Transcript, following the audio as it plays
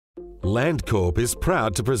LandCorp is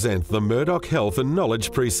proud to present the Murdoch Health and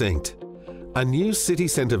Knowledge Precinct, a new city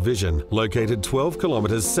centre vision located 12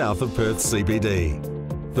 kilometres south of Perth CBD.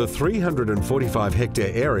 The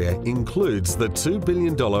 345-hectare area includes the $2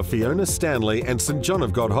 billion Fiona Stanley and St John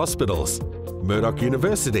of God hospitals, Murdoch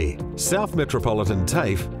University, South Metropolitan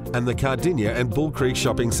TAFE and the Cardinia and Bull Creek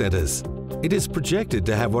shopping centres. It is projected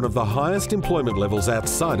to have one of the highest employment levels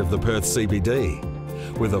outside of the Perth CBD,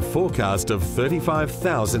 with a forecast of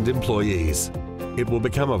 35,000 employees. It will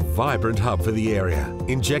become a vibrant hub for the area,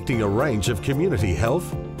 injecting a range of community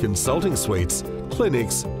health, consulting suites,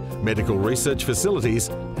 clinics, medical research facilities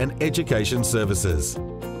and education services.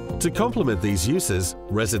 To complement these uses,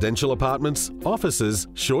 residential apartments, offices,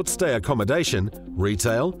 short-stay accommodation,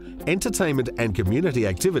 retail, entertainment and community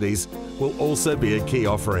activities will also be a key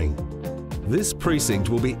offering. This precinct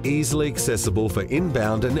will be easily accessible for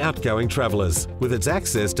inbound and outgoing travellers, with its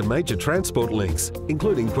access to major transport links,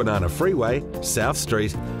 including Kwinana Freeway, South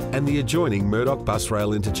Street and the adjoining Murdoch Bus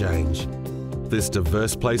Rail interchange. This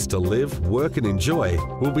diverse place to live, work and enjoy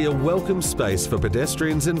will be a welcome space for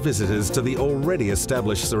pedestrians and visitors to the already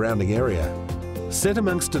established surrounding area. Set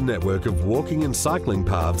amongst a network of walking and cycling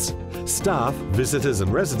paths, staff, visitors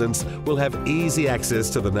and residents will have easy access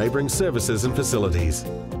to the neighbouring services and facilities.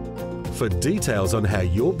 For details on how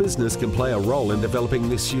your business can play a role in developing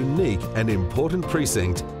this unique and important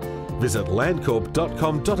precinct, visit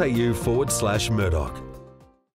landcorp.com.au/Murdoch.